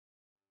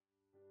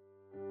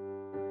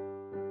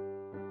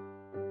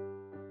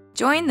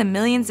Join the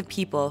millions of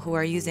people who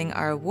are using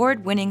our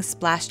award-winning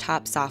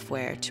Splashtop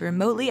software to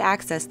remotely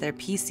access their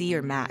PC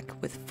or Mac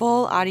with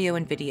full audio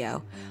and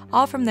video,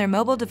 all from their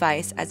mobile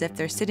device as if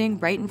they're sitting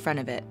right in front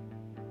of it.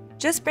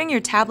 Just bring your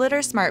tablet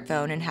or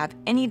smartphone and have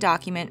any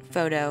document,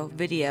 photo,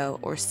 video,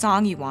 or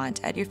song you want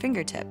at your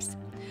fingertips.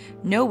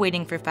 No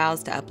waiting for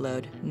files to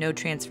upload, no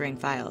transferring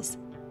files.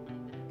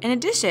 In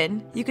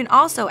addition, you can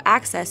also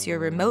access your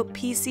remote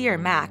PC or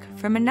Mac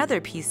from another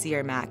PC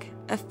or Mac,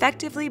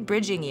 effectively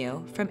bridging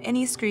you from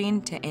any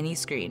screen to any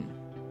screen.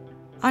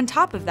 On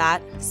top of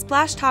that,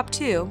 Splashtop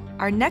 2,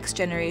 our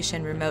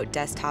next-generation remote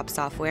desktop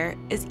software,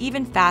 is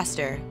even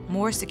faster,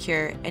 more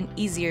secure, and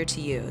easier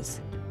to use.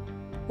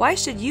 Why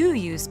should you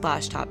use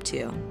Splashtop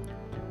 2?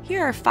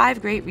 Here are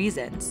 5 great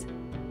reasons.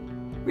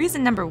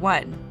 Reason number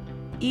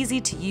 1,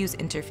 easy-to-use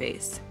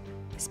interface.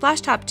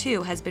 Splashtop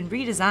 2 has been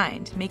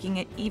redesigned, making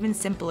it even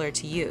simpler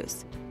to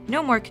use.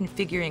 No more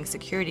configuring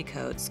security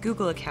codes,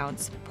 Google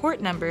accounts,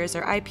 port numbers,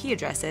 or IP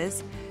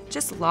addresses.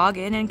 Just log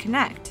in and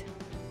connect.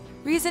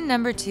 Reason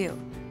number 2,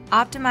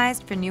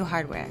 optimized for new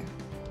hardware.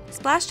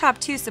 Splashtop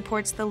 2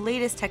 supports the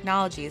latest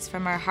technologies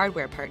from our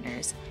hardware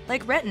partners,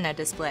 like Retina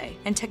display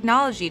and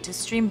technology to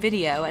stream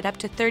video at up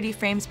to 30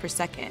 frames per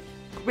second.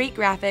 Great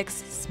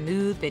graphics,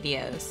 smooth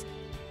videos.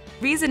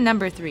 Reason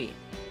number 3,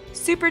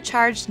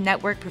 supercharged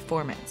network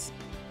performance.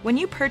 When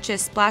you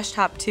purchase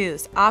Splashtop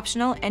 2's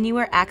optional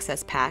Anywhere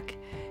Access Pack,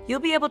 you'll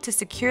be able to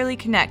securely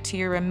connect to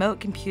your remote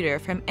computer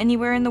from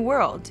anywhere in the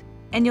world.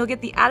 And you'll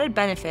get the added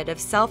benefit of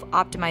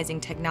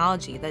self-optimizing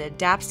technology that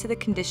adapts to the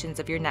conditions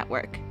of your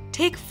network.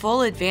 Take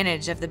full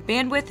advantage of the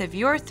bandwidth of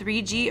your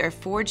 3G or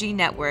 4G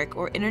network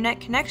or internet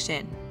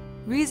connection.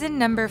 Reason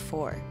number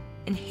 4,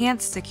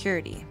 enhanced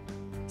security.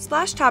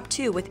 Splashtop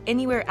 2 with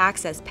Anywhere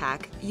Access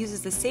Pack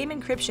uses the same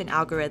encryption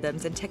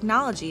algorithms and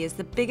technology as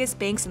the biggest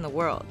banks in the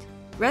world.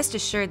 Rest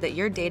assured that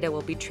your data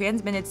will be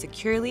transmitted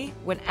securely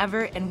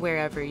whenever and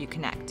wherever you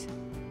connect.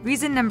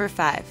 Reason number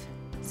 5,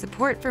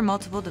 support for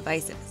multiple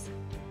devices.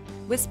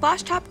 With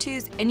Splashtop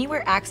 2's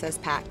Anywhere Access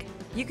Pack,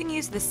 you can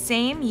use the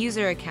same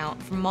user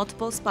account from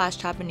multiple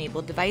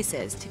Splashtop-enabled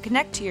devices to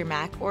connect to your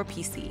Mac or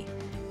PC,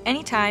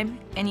 anytime,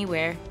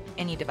 anywhere,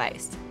 any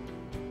device.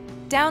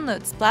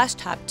 Download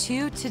Splashtop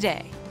 2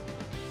 today.